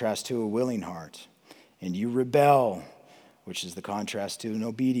contrast to a willing heart, and you rebel, which is the contrast to an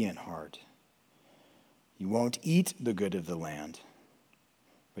obedient heart, you won't eat the good of the land,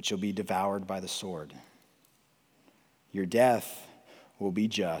 but you'll be devoured by the sword. Your death will be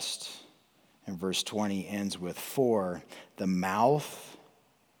just. And verse 20 ends with, for the mouth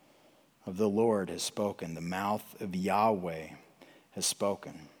of the Lord has spoken. The mouth of Yahweh has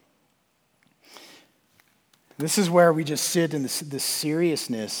spoken. This is where we just sit in the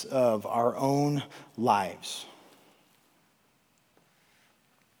seriousness of our own lives.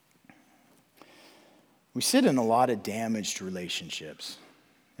 We sit in a lot of damaged relationships.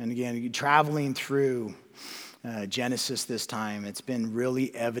 And again, traveling through Genesis this time, it's been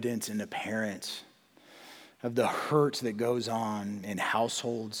really evident and apparent of the hurt that goes on in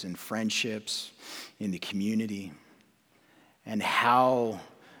households and friendships, in the community, and how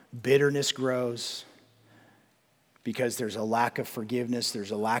bitterness grows because there's a lack of forgiveness,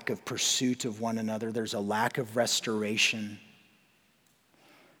 there's a lack of pursuit of one another, there's a lack of restoration.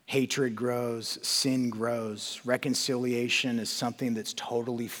 Hatred grows, sin grows, reconciliation is something that's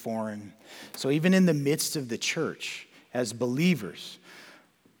totally foreign. So even in the midst of the church, as believers,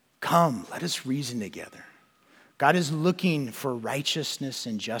 come, let us reason together. God is looking for righteousness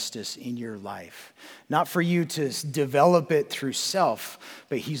and justice in your life. Not for you to develop it through self,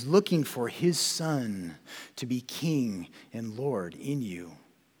 but he's looking for his Son to be King and Lord in you,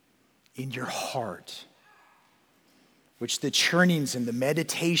 in your heart. Which the churnings and the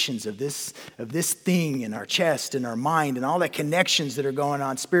meditations of this thing in our chest and our mind and all the connections that are going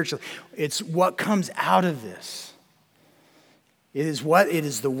on spiritually, it's what comes out of this. It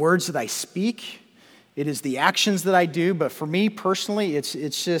is the words that I speak. It is the actions that I do. But for me personally,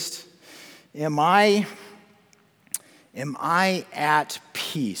 it's just, am I at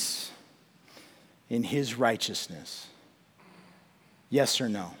peace in his righteousness? Yes or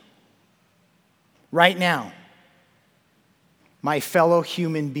no? Right now. My fellow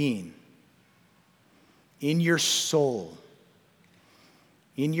human being, in your soul,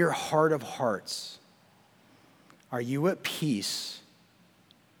 in your heart of hearts, are you at peace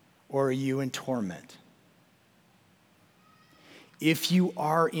or are you in torment? If you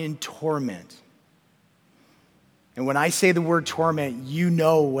are in torment, and when I say the word torment, you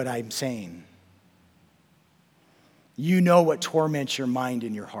know what I'm saying. You know what torments your mind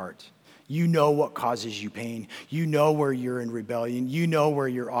and your heart. You know what causes you pain. You know where you're in rebellion. You know where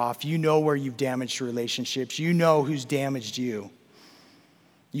you're off. You know where you've damaged relationships. You know who's damaged you.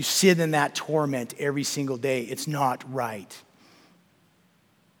 You sit in that torment every single day. It's not right.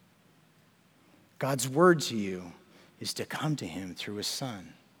 God's word to you is to come to him through his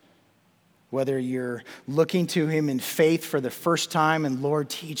Son. Whether you're looking to him in faith for the first time and, Lord,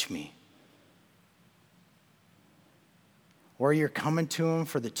 teach me, or you're coming to him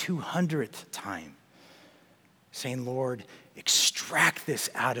for the 200th time, saying, Lord, extract this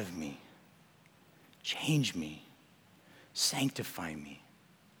out of me. Change me. Sanctify me.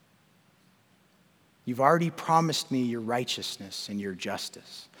 You've already promised me your righteousness and your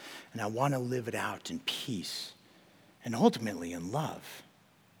justice, and I want to live it out in peace and ultimately in love.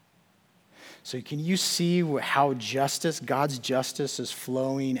 So can you see how justice, God's justice, is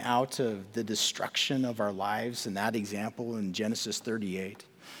flowing out of the destruction of our lives in that example in Genesis 38?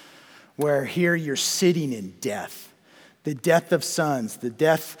 Where here you're sitting in death, the death of sons, the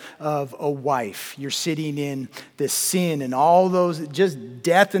death of a wife. You're sitting in the sin and all those, just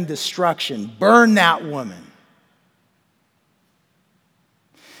death and destruction. Burn that woman.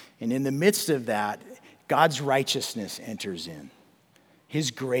 And in the midst of that, God's righteousness enters in. His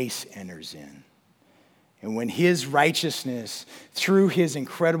grace enters in. And when his righteousness, through his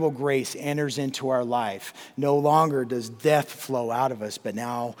incredible grace, enters into our life, no longer does death flow out of us, but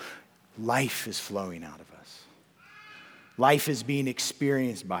now life is flowing out of us. Life is being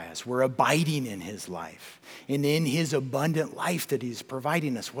experienced by us. We're abiding in his life. And in his abundant life that he's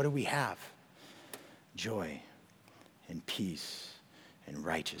providing us, what do we have? Joy and peace and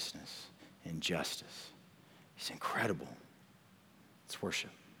righteousness and justice. It's incredible. Let's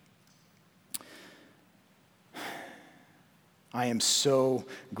worship. I am so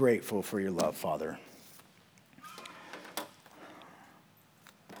grateful for your love, Father.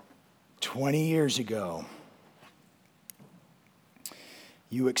 20 years ago,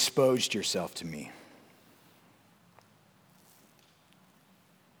 you exposed yourself to me.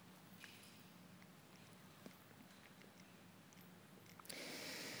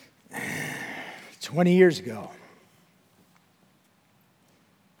 "20 years ago,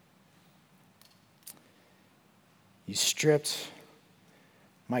 you stripped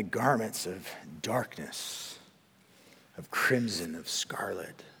my garments of darkness, of crimson, of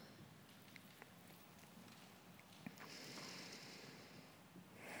scarlet.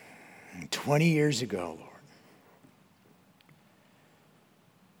 And 20 years ago, Lord,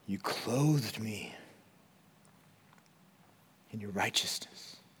 you clothed me in your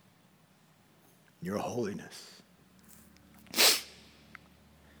righteousness, your holiness.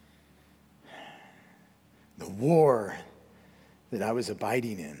 The war that I was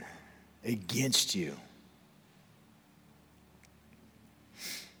abiding in against you,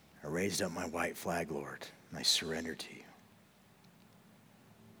 I raised up my white flag, Lord, and I surrender to you.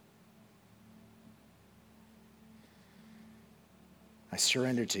 I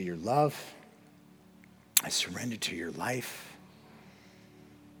surrender to your love. I surrender to your life.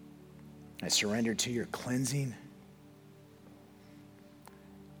 I surrender to your cleansing.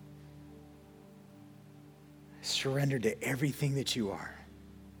 I surrender to everything that you are.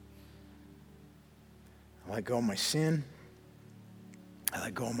 I let go of my sin. I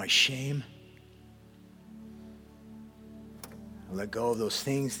let go of my shame. I let go of those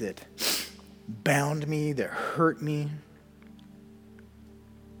things that bound me, that hurt me.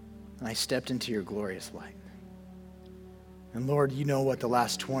 And I stepped into your glorious light. And Lord, you know what the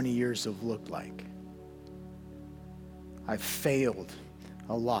last 20 years have looked like. I've failed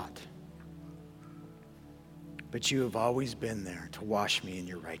a lot. But you have always been there to wash me in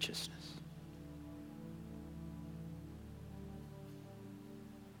your righteousness.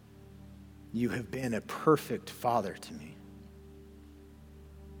 You have been a perfect Father to me.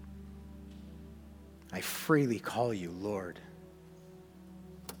 I freely call you Lord.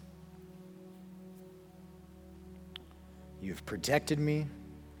 You've protected me.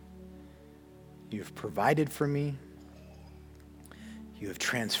 You've provided for me. You have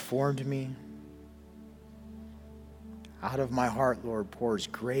transformed me. Out of my heart, Lord, pours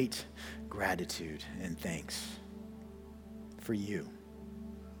great gratitude and thanks for you.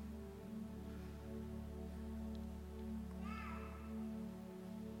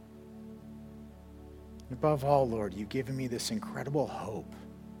 Above all, Lord, you've given me this incredible hope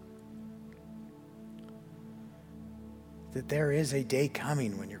that there is a day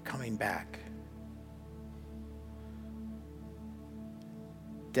coming when you're coming back.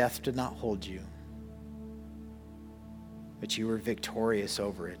 Death did not hold you, but you were victorious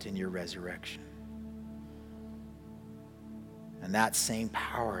over it in your resurrection. And that same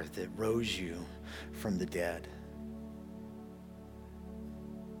power that rose you from the dead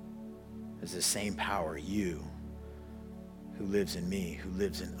is the same power, you, who lives in me, who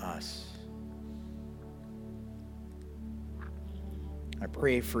lives in us. I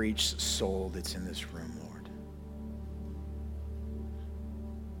pray for each soul that's in this room, Lord.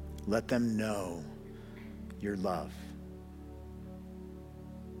 Let them know your love.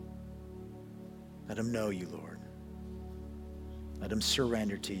 Let them know you, Lord. Let them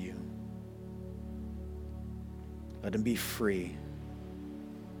surrender to you. Let them be free.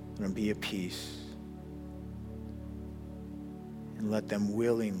 Let them be at peace. And let them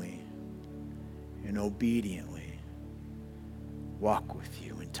willingly and obediently walk with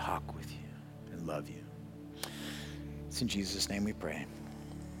you and talk with you and love you. It's in Jesus' name we pray.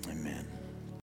 Amen.